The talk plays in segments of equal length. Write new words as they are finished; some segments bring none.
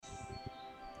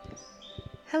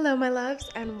Hello, my loves,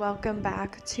 and welcome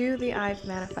back to the I've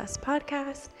Manifest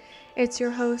podcast. It's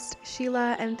your host,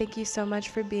 Sheila, and thank you so much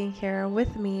for being here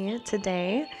with me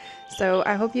today. So,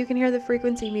 I hope you can hear the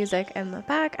frequency music in the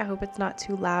back. I hope it's not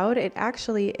too loud. It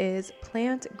actually is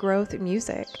plant growth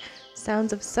music.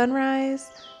 Sounds of sunrise,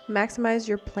 maximize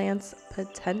your plant's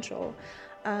potential.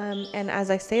 And as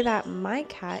I say that, my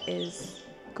cat is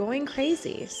going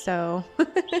crazy. So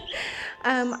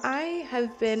I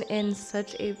have been in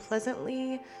such a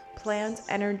pleasantly plant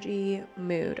energy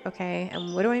mood. Okay.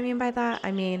 And what do I mean by that?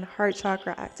 I mean heart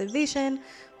chakra activation,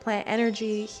 plant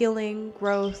energy, healing,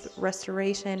 growth,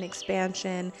 restoration,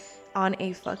 expansion on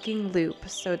a fucking loop.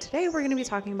 So today we're going to be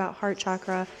talking about heart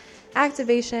chakra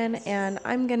activation, and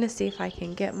I'm going to see if I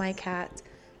can get my cat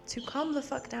to calm the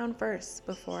fuck down first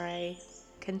before I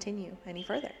continue any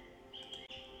further.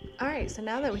 All right, so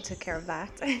now that we took care of that,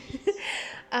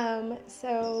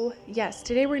 yes,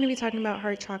 today we're going to be talking about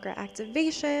heart chakra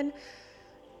activation,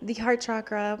 the heart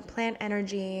chakra, plant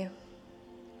energy,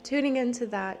 tuning into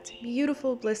that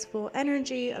beautiful, blissful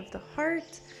energy of the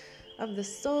heart, of the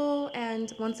soul,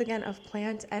 and once again of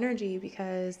plant energy,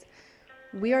 because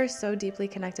we are so deeply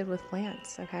connected with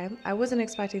plants, okay? I wasn't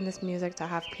expecting this music to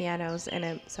have pianos in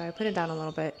it, so I put it down a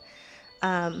little bit.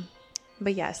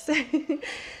 But yes,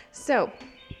 so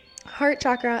heart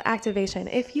chakra activation.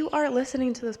 If you are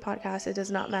listening to this podcast, it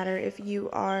does not matter if you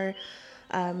are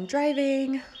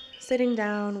driving, sitting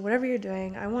down, whatever you're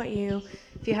doing. I want you,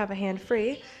 if you have a hand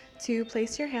free, to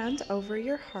place your hand over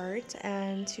your heart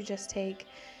and to just take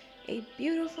a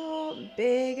beautiful,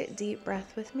 big, deep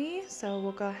breath with me. So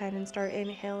we'll go ahead and start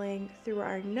inhaling through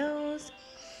our nose.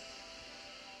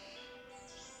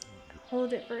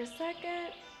 Hold it for a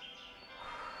second.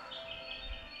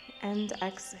 And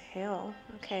exhale.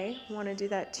 Okay, want to do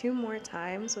that 2 more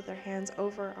times with our hands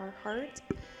over our heart.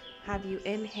 Have you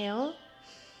inhale.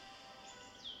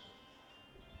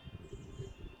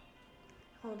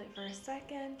 Hold it for a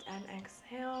second and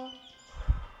exhale.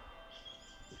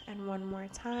 And 1 more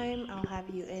time, I'll have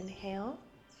you inhale.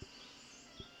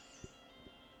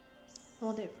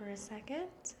 Hold it for a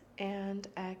second and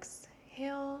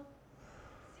exhale.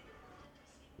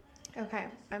 Okay,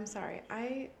 I'm sorry.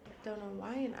 I don't know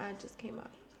why an ad just came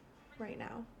up right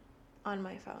now on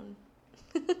my phone.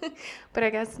 But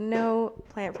I guess no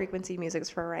plant frequency music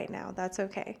for right now. That's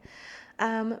okay.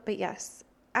 But yes,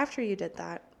 after you did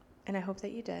that, and I hope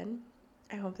that you did,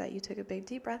 I hope that you took a big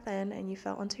deep breath in and you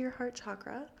felt into your heart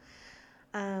chakra.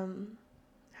 How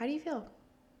do you feel?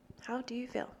 How do you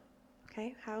feel?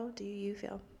 Okay, how do you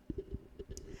feel?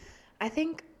 I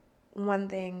think one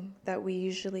thing that we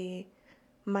usually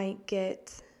might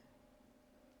get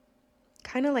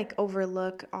kind of like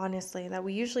overlook, honestly, that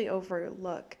we usually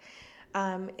overlook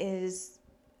is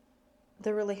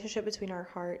the relationship between our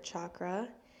heart chakra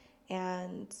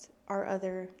and our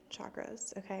other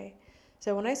chakras, okay?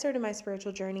 So when I started my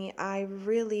spiritual journey, I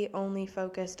really only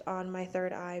focused on my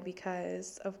third eye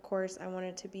because, of course, I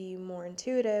wanted to be more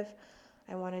intuitive.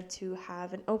 I wanted to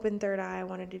have an open third eye. I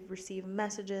wanted to receive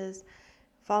messages,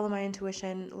 follow my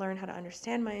intuition, learn how to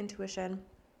understand my intuition.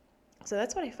 So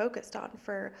that's what I focused on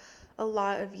for a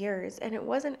lot of years. And it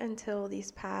wasn't until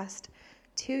these past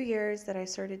 2 years that I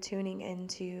started tuning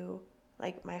into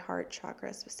like my heart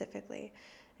chakra specifically.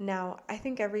 Now, I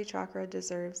think every chakra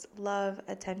deserves love,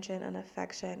 attention, and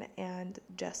affection and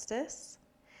justice.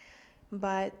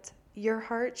 But your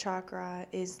heart chakra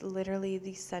is literally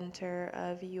the center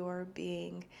of your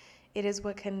being. It is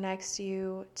what connects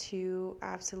you to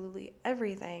absolutely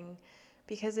everything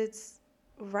because it's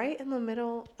right in the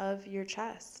middle of your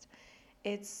chest.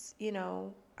 It's, in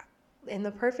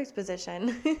the perfect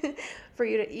position for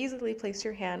you to easily place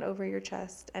your hand over your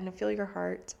chest and feel your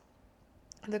heart.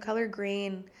 The color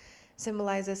green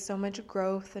symbolizes so much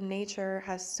growth, and nature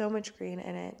has so much green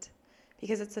in it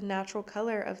because it's a natural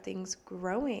color of things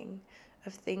growing,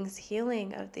 of things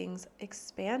healing, of things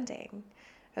expanding,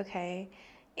 okay?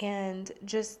 And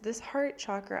just this heart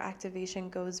chakra activation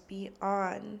goes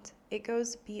beyond. It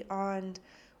goes beyond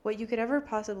what you could ever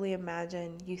possibly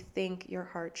imagine you think your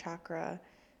heart chakra,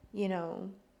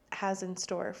 has in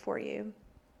store for you.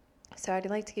 So I'd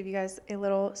like to give you guys a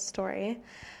little story.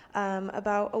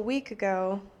 About a week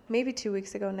ago, maybe 2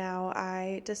 weeks ago now,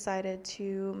 I decided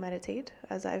to meditate,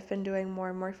 as I've been doing more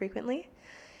and more frequently.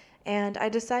 And I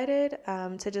decided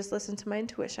to just listen to my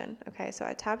intuition. Okay, so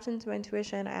I tapped into my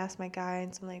intuition. I asked my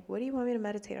guides, I'm like, what do you want me to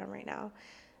meditate on right now?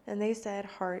 And they said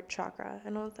heart chakra.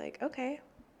 And I was like, okay,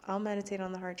 I'll meditate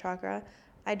on the heart chakra.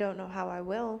 I don't know how I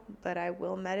will, but I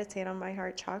will meditate on my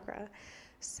heart chakra.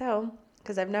 So,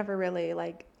 because I've never really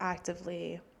like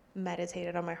actively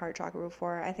meditated on my heart chakra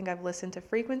before. I think I've listened to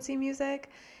frequency music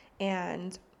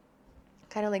and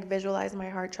kind of like visualize my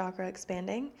heart chakra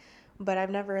expanding, but I've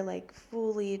never like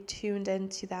fully tuned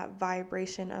into that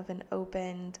vibration of an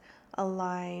opened,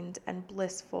 aligned, and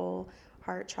blissful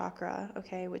heart chakra,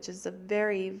 okay, which is a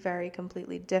very, very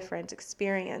completely different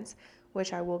experience,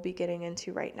 which I will be getting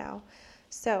into right now.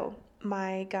 So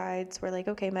my guides were like,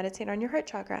 okay, meditate on your heart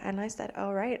chakra. And I said,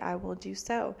 all right, I will do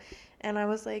so. And I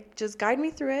was like, just guide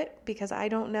me through it because I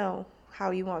don't know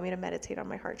how you want me to meditate on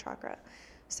my heart chakra.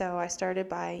 So I started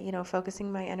by,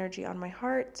 focusing my energy on my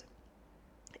heart.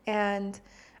 And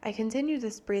I continued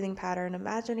this breathing pattern,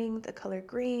 imagining the color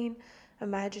green,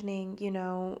 imagining,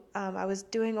 I was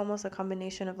doing almost a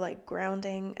combination of like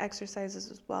grounding exercises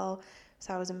as well.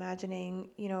 So I was imagining,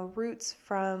 roots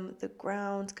from the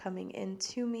ground coming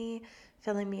into me,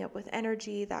 filling me up with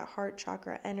energy, that heart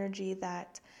chakra energy,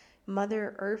 that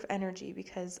Mother Earth energy,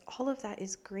 because all of that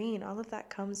is green. All of that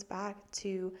comes back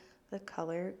to the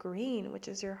color green, which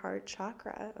is your heart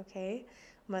chakra, okay?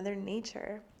 Mother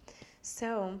Nature.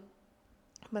 So,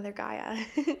 Mother Gaia.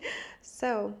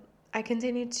 So, I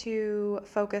continued to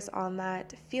focus on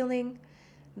that feeling,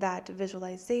 that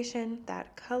visualization,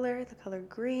 that color, the color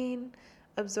green,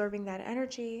 absorbing that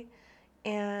energy.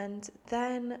 And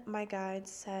then my guide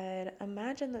said,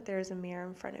 imagine that there's a mirror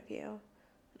in front of you.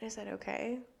 And I said,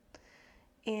 okay.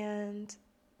 And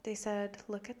they said,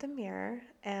 look at the mirror.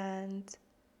 And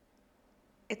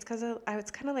it's because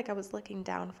it's kind of like I was looking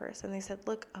down first. And they said,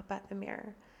 look up at the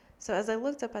mirror. So as I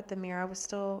looked up at the mirror, I was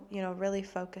still, really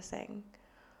focusing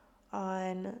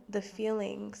on the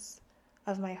feelings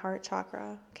of my heart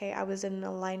chakra. Okay, I was in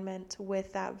alignment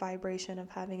with that vibration of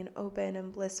having an open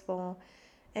and blissful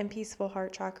and peaceful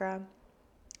heart chakra.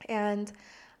 And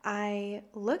I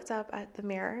looked up at the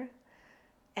mirror,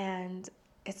 and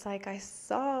it's like I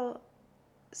saw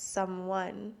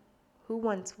someone who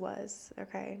once was,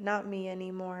 okay, not me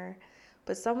anymore,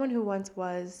 but someone who once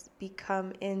was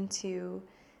become into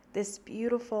this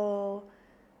beautiful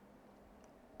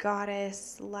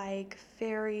goddess-like,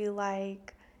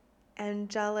 fairy-like,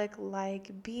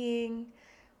 angelic-like being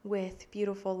with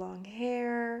beautiful long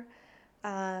hair,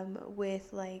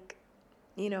 with like,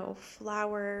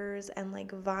 flowers and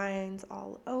like vines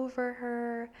all over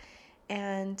her,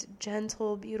 and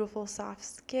gentle, beautiful, soft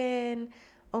skin,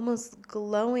 almost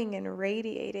glowing and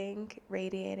radiating,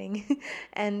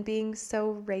 and being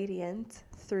so radiant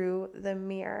through the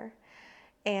mirror.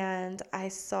 And I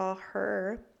saw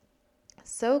her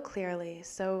so clearly,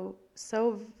 so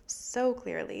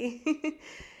clearly.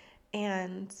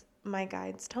 And my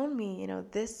guides told me,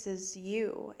 this is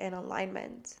you in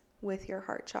alignment with your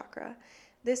heart chakra.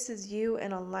 This is you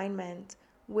in alignment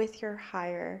with your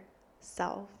higher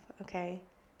self, okay?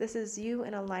 This is you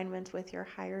in alignment with your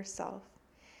higher self.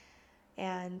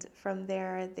 And from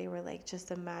there, they were like, just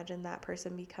imagine that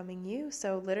person becoming you.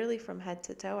 So literally from head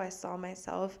to toe, I saw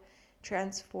myself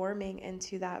transforming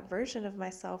into that version of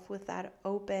myself with that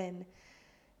open,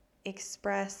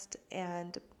 expressed,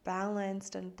 and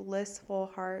balanced and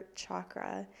blissful heart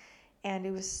chakra. And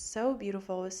it was so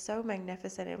beautiful. It was so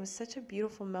magnificent. It was such a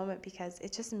beautiful moment because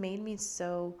it just made me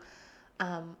so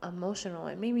emotional.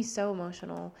 It made me so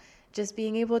emotional just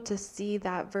being able to see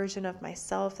that version of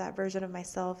myself,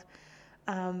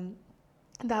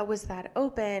 that was that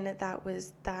open, that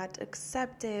was that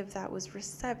acceptive, that was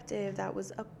receptive, that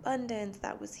was abundant,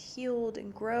 that was healed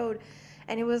and growed.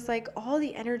 And it was like all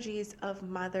the energies of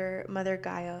Mother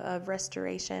Gaia, of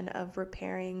restoration, of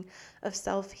repairing, of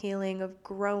self-healing, of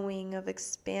growing, of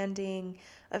expanding,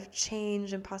 of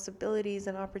change and possibilities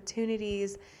and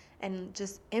opportunities, and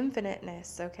just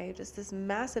infiniteness, okay? Just this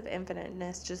massive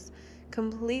infiniteness just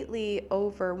completely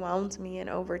overwhelmed me and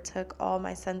overtook all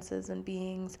my senses and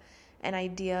beings and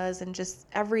ideas and just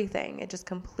everything. It just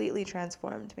completely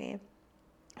transformed me.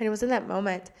 And it was in that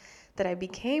moment that I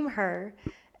became her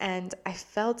and I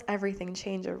felt everything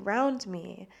change around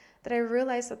me, that I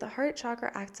realized that the heart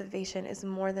chakra activation is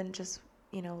more than just,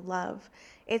 love.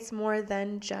 It's more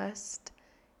than just,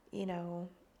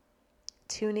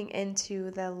 tuning into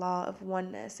the law of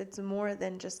oneness. It's more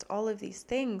than just all of these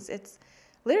things. It's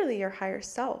literally your higher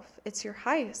self. It's your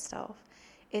highest self.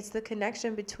 It's the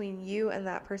connection between you and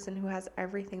that person who has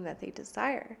everything that they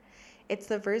desire. It's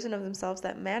the version of themselves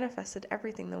that manifested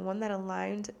everything, the one that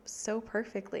aligned so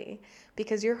perfectly,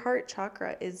 because your heart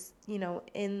chakra is,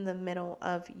 in the middle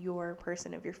of your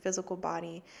person, of your physical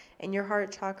body. And your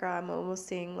heart chakra, I'm almost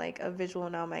seeing like a visual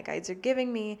now my guides are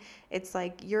giving me. It's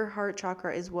like your heart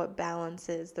chakra is what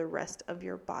balances the rest of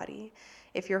your body.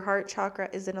 If your heart chakra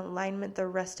is in alignment, the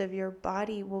rest of your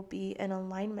body will be in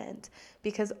alignment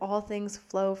because all things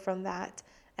flow from that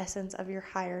essence of your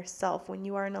higher self. When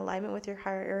you are in alignment with your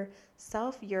higher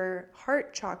self, your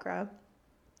heart chakra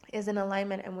is in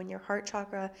alignment. And when your heart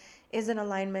chakra is in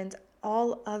alignment,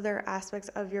 all other aspects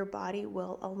of your body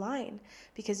will align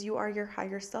because you are your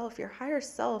higher self. Your higher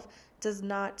self does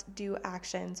not do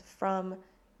actions from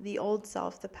the old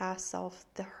self, the past self,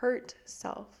 the hurt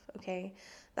self, okay?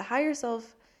 The higher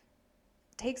self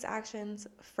takes actions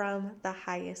from the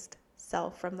highest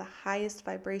self, from the highest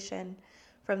vibration,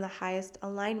 from the highest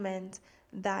alignment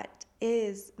that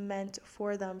is meant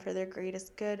for them, for their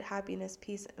greatest good, happiness,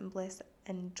 peace, and bliss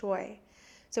and joy.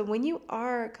 So when you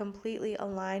are completely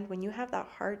aligned, when you have that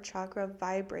heart chakra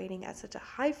vibrating at such a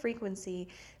high frequency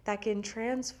that can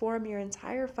transform your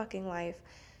entire fucking life,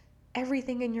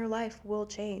 everything in your life will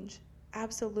change.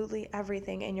 Absolutely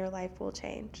everything in your life will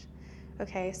change.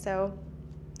 Okay, so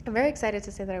I'm very excited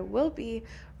to say that I will be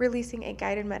releasing a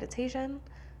guided meditation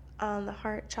on the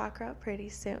heart chakra pretty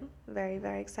soon. Very,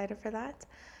 very excited for that.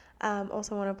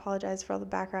 Also want to apologize for all the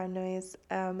background noise.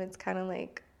 It's kind of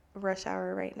like rush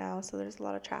hour right now, so there's a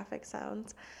lot of traffic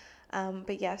sounds.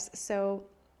 But yes, so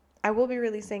I will be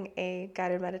releasing a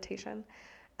guided meditation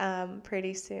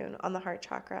pretty soon on the heart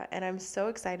chakra, and I'm so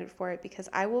excited for it because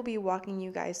I will be walking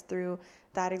you guys through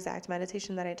that exact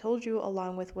meditation that I told you,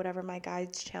 along with whatever my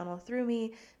guides channel through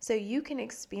me, so you can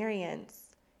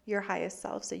experience your highest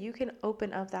self, so you can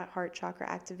open up that heart chakra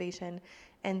activation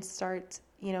and start,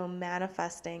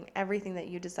 manifesting everything that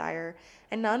you desire.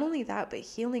 And not only that, but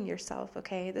healing yourself.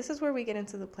 Okay, this is where we get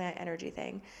into the plant energy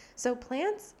thing. So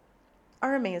plants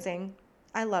are amazing.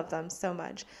 I love them so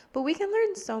much, but we can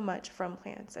learn so much from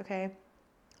plants. Okay,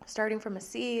 starting from a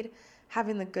seed,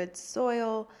 having the good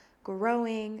soil,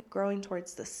 growing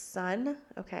towards the sun.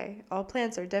 Okay, all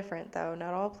plants are different though.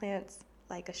 Not all plants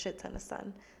like a shit ton of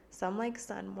sun. Some like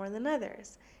sun more than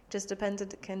others. Just depends on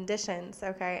the conditions,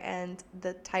 okay, and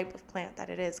the type of plant that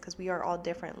it is, because we are all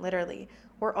different. Literally,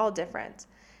 we're all different,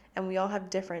 and we all have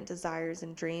different desires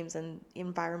and dreams and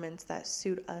environments that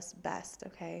suit us best,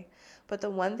 okay? But the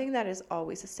one thing that is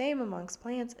always the same amongst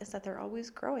plants is that they're always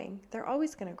growing. They're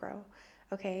always going to grow,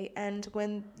 okay? And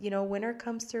when, winter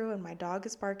comes through, and my dog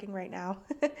is barking right now,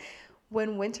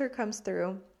 when winter comes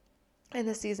through and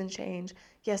the season change,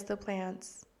 yes, the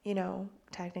plants,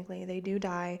 technically they do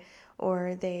die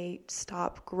or they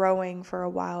stop growing for a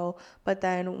while. But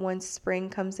then once spring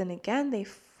comes in again, they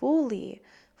fully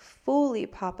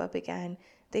pop up again.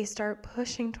 They start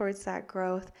pushing towards that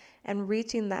growth and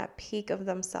reaching that peak of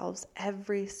themselves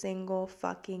every single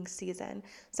fucking season.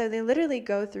 So they literally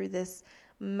go through this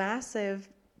massive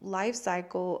life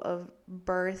cycle of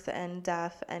birth and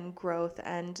death and growth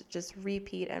and just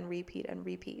repeat and repeat and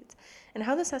repeat. And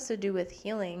how this has to do with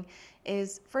healing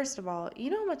is, first of all, you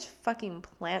know how much fucking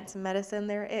plant medicine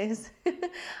there is?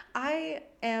 I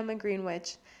am a green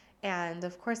witch, and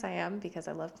of course I am, because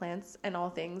I love plants and all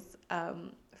things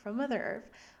from Mother Earth.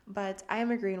 But I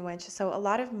am a green witch, so a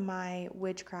lot of my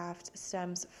witchcraft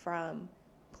stems from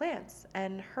plants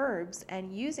and herbs,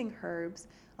 and using herbs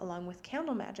along with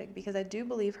candle magic, because I do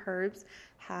believe herbs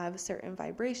have certain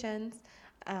vibrations,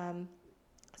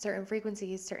 certain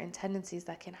frequencies, certain tendencies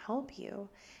that can help you.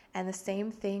 And the same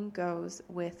thing goes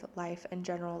with life in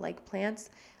general. Like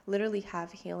plants literally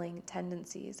have healing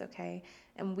tendencies, okay?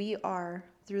 And we are,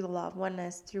 through the law of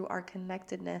oneness, through our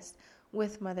connectedness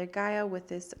with Mother Gaia, with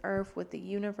this earth, with the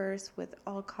universe, with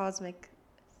all cosmic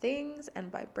things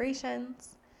and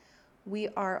vibrations, we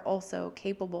are also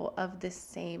capable of this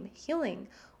same healing.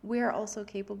 We are also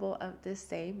capable of this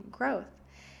same growth.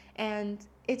 And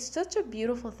it's such a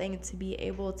beautiful thing to be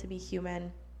able to be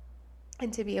human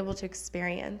and to be able to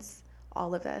experience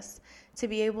all of this, to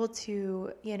be able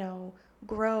to,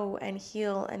 grow and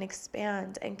heal and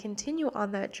expand and continue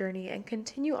on that journey and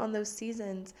continue on those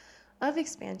seasons of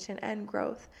expansion and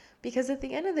growth. Because at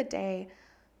the end of the day,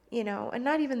 and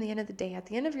not even the end of the day, at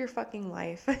the end of your fucking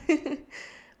life,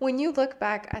 when you look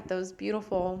back at those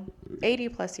beautiful 80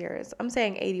 plus years, I'm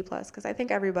saying 80 plus because I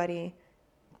think everybody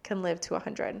can live to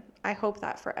 100. I hope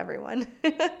that for everyone.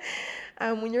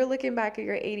 When you're looking back at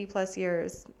your 80 plus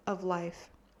years of life,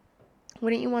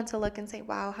 wouldn't you want to look and say,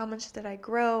 wow, how much did I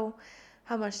grow?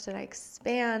 How much did I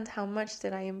expand? How much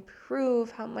did I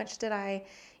improve? How much did I,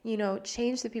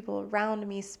 change the people around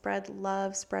me, spread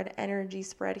love, spread energy,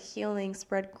 spread healing,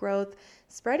 spread growth,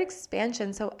 spread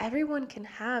expansion, so everyone can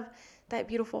have that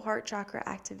beautiful heart chakra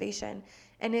activation.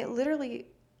 And it literally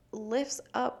lifts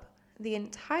up the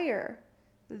entire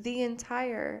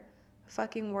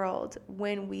fucking world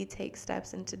when we take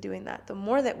steps into doing that. The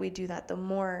more that we do that, the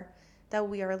more that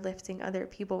we are lifting other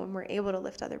people when we're able to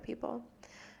lift other people.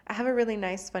 I have a really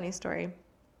nice, funny story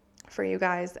for you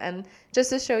guys. And just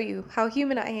to show you how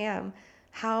human I am,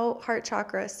 how heart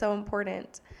chakra is so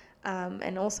important.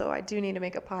 And also, I do need to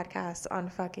make a podcast on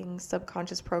fucking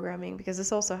subconscious programming because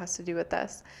this also has to do with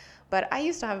this. But I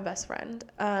used to have a best friend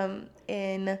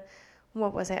in,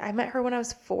 what was it? I met her when I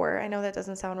was 4. I know that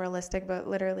doesn't sound realistic, but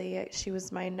literally she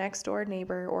was my next door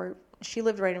neighbor, or she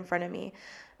lived right in front of me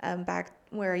back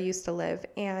where I used to live.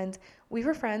 And we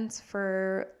were friends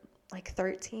for like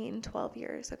 13, 12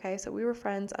 years. Okay. So we were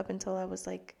friends up until I was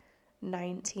like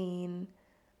 19.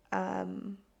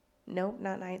 Nope,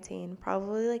 not 19,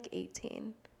 probably like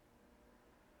 18,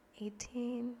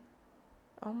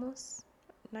 almost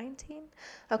 19.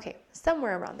 Okay,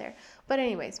 somewhere around there. But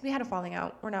anyways, we had a falling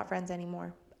out. We're not friends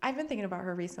anymore. I've been thinking about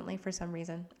her recently for some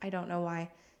reason. I don't know why.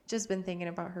 Just been thinking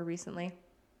about her recently.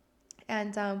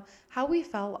 And how we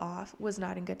fell off was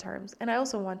not in good terms. And I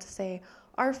also want to say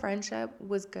our friendship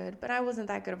was good, but I wasn't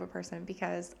that good of a person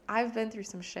because I've been through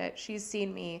some shit. She's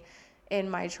seen me in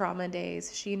my trauma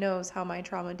days. She knows how my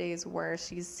trauma days were.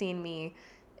 She's seen me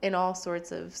in all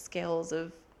sorts of scales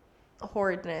of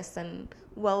horridness and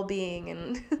well-being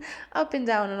and up and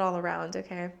down and all around,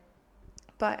 okay?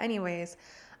 But anyways,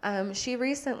 she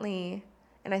recently,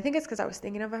 and I think it's because I was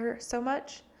thinking of her so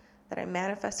much that I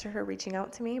manifested her reaching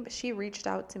out to me, but she reached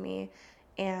out to me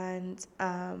and,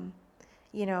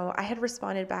 I had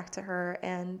responded back to her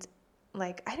and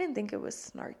like, I didn't think it was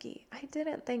snarky. I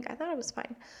thought it was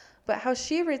fine. But how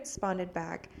she responded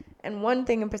back, and one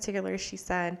thing in particular she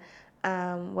said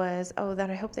was, oh,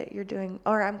 that I hope that you're doing,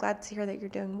 or I'm glad to hear that you're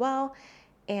doing well.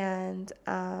 And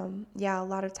yeah, a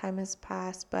lot of time has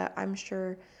passed, but I'm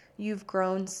sure you've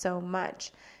grown so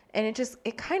much. And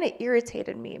it kind of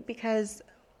irritated me because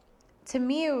to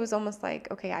me, it was almost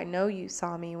like, okay, I know you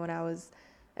saw me when I was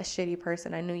a shitty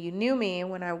person. I know you knew me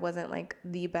when I wasn't like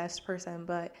the best person,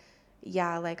 but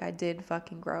yeah, like I did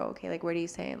fucking grow. Okay, like what are you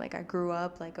saying? Like I grew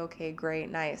up, like, okay,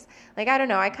 great, nice. Like, I don't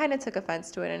know. I kind of took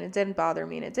offense to it and it didn't bother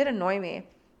me and it did annoy me.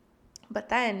 But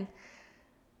then,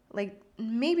 like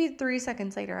maybe 3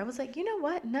 seconds later, I was like, you know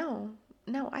what? No,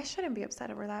 I shouldn't be upset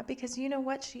over that because you know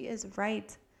what? She is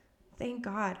right. Thank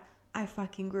God I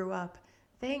fucking grew up.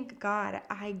 Thank God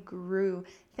I grew.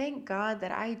 Thank God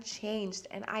that I changed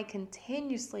and I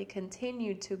continuously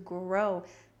continued to grow.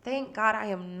 Thank God I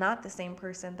am not the same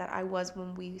person that I was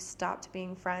when we stopped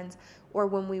being friends or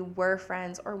when we were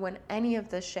friends or when any of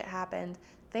this shit happened.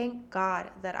 Thank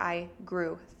God that I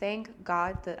grew. Thank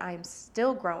God that I'm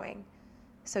still growing.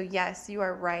 So yes, you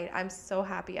are right. I'm so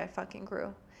happy I fucking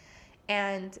grew.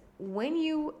 And when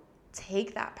you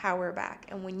take that power back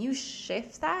and when you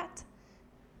shift that,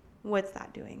 what's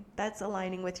that doing? That's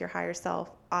aligning with your higher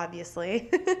self, obviously.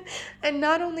 And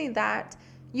not only that,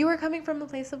 you are coming from a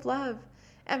place of love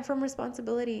and from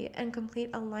responsibility and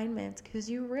complete alignment because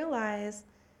you realize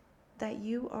that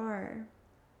you are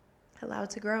allowed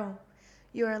to grow.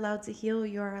 You are allowed to heal.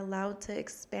 You are allowed to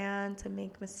expand, to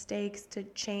make mistakes, to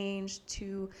change,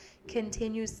 to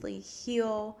continuously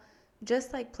heal,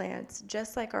 just like plants,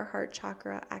 just like our heart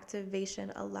chakra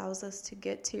activation allows us to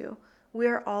get to. We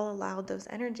are all allowed those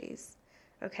energies,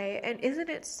 okay? And isn't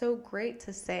it so great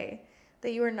to say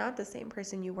that you are not the same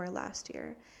person you were last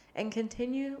year and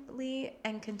continuously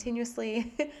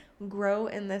grow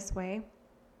in this way?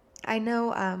 I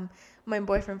know my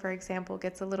boyfriend, for example,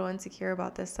 gets a little insecure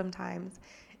about this sometimes.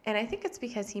 And I think it's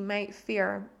because he might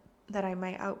fear that I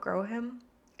might outgrow him.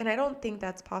 And I don't think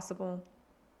that's possible.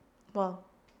 Well,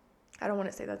 I don't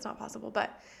want to say that's not possible,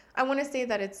 but I want to say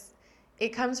that it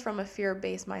comes from a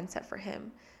fear-based mindset for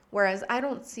him. Whereas I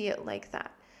don't see it like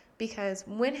that. Because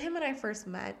when him and I first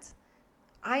met,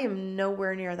 I am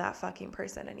nowhere near that fucking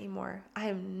person anymore. I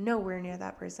am nowhere near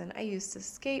that person. I used to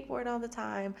skateboard all the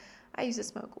time. I used to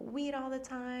smoke weed all the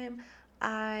time.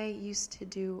 I used to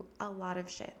do a lot of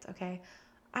shit, okay?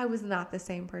 I was not the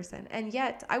same person. And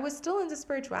yet, I was still into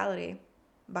spirituality,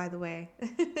 by the way.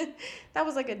 That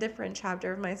was like a different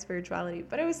chapter of my spirituality.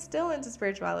 But I was still into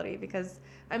spirituality because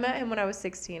I met him when I was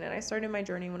 16 and I started my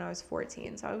journey when I was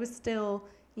 14. So I was still,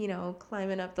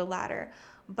 climbing up the ladder.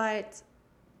 But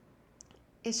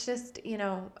it's just,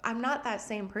 I'm not that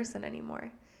same person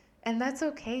anymore. And that's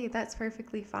okay. That's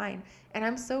perfectly fine. And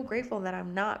I'm so grateful that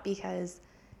I'm not because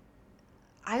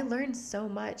I learned so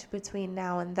much between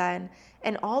now and then.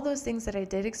 And all those things that I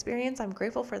did experience, I'm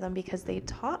grateful for them because they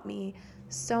taught me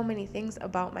so many things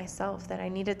about myself that I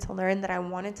needed to learn, that I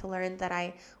wanted to learn, that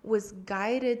I was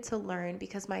guided to learn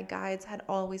because my guides had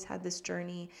always had this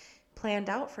journey planned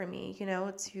out for me,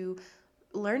 to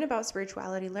learn about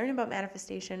spirituality, learn about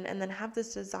manifestation, and then have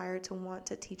this desire to want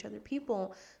to teach other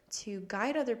people, to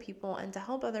guide other people, and to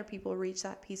help other people reach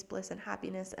that peace, bliss, and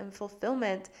happiness and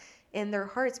fulfillment. in their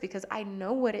hearts, because I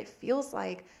know what it feels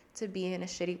like to be in a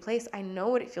shitty place. I know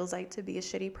what it feels like to be a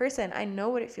shitty person. I know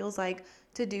what it feels like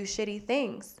to do shitty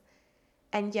things.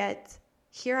 And yet,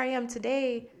 here I am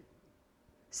today,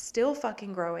 still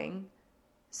fucking growing,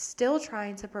 still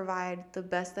trying to provide the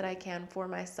best that I can for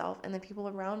myself and the people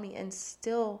around me, and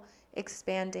still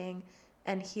expanding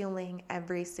and healing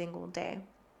every single day.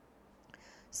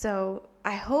 So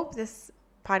I hope this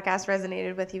podcast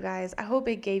resonated with you guys. I hope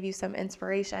it gave you some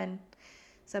inspiration,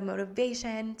 some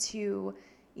motivation to,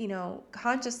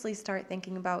 consciously start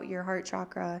thinking about your heart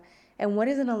chakra and what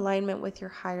is in alignment with your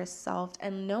higher self,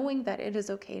 and knowing that it is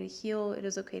okay to heal, it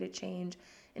is okay to change,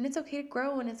 and it's okay to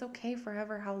grow, and it's okay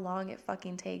forever how long it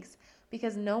fucking takes,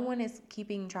 because no one is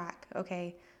keeping track,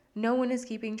 okay? No one is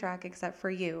keeping track except for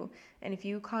you. And if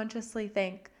you consciously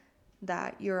think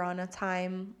that you're on a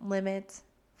time limit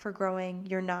for growing,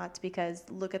 you're not, because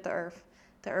look at the earth.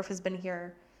 The earth has been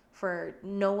here for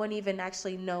no one even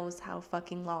actually knows how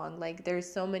fucking long. Like,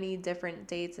 there's so many different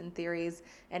dates and theories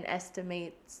and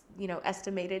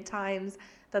estimated times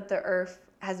that the earth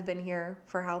has been here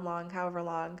for how long, however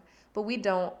long, but we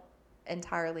don't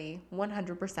entirely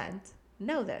 100%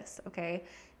 know this, okay?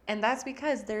 And that's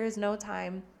because there is no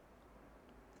time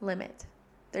limit.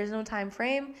 There's no time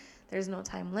frame. There's no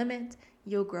time limit.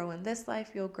 You'll grow in this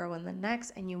life, you'll grow in the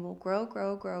next, and you will grow,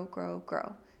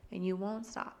 and you won't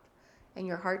stop. And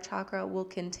your heart chakra will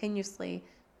continuously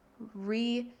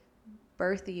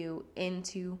rebirth you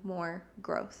into more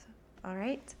growth. All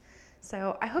right?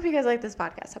 So I hope you guys liked this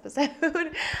podcast episode.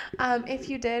 If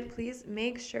you did, please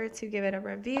make sure to give it a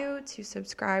review, to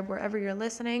subscribe wherever you're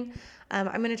listening.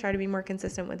 I'm going to try to be more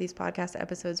consistent with these podcast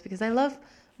episodes, because I love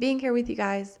being here with you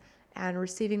guys and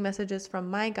receiving messages from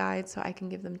my guides so I can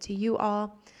give them to you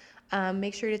all.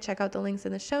 Make sure to check out the links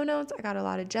in the show notes. I got a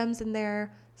lot of gems in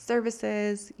there,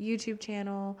 services, YouTube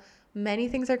channel. Many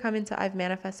things are coming to I've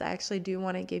Manifest. I actually do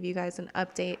want to give you guys an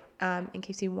update in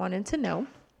case you wanted to know.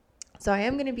 So I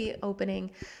am going to be opening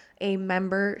a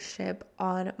membership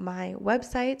on my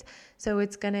website. So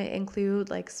it's going to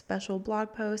include like special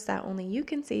blog posts that only you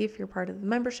can see if you're part of the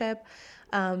membership,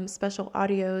 special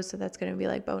audios. So that's going to be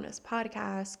like bonus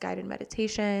podcasts, guided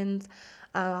meditations.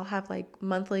 I'll have like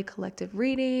monthly collective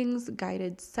readings,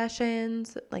 guided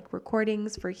sessions, like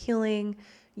recordings for healing,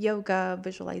 yoga,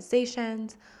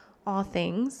 visualizations, all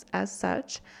things as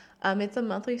such. It's a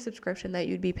monthly subscription that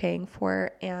you'd be paying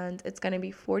for, and it's going to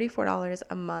be $44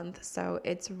 a month. So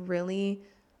it's really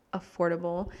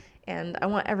affordable, and I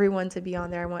want everyone to be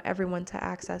on there. I want everyone to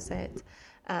access it.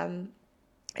 And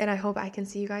I hope I can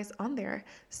see you guys on there.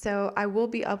 So I will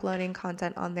be uploading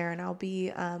content on there, and I'll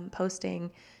be posting,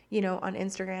 on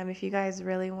Instagram. If you guys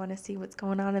really want to see what's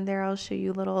going on in there, I'll show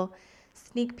you little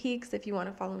sneak peeks if you want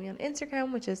to follow me on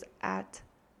Instagram, which is at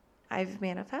I've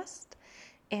Manifest.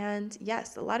 And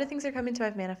yes, a lot of things are coming to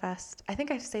I've Manifest. I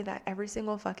think I say that every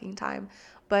single fucking time,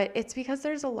 but it's because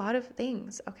there's a lot of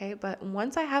things, okay? But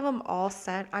once I have them all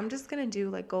set, I'm just going to do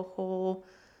like a whole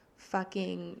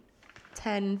fucking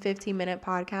 10, 15-minute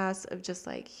podcast of just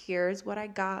like, here's what I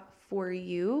got for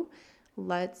you.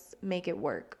 Let's make it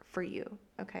work for you,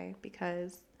 okay?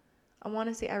 Because I want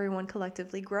to see everyone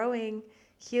collectively growing,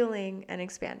 healing, and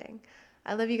expanding.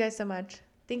 I love you guys so much.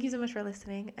 Thank you so much for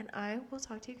listening, and I will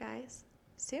talk to you guys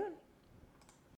soon.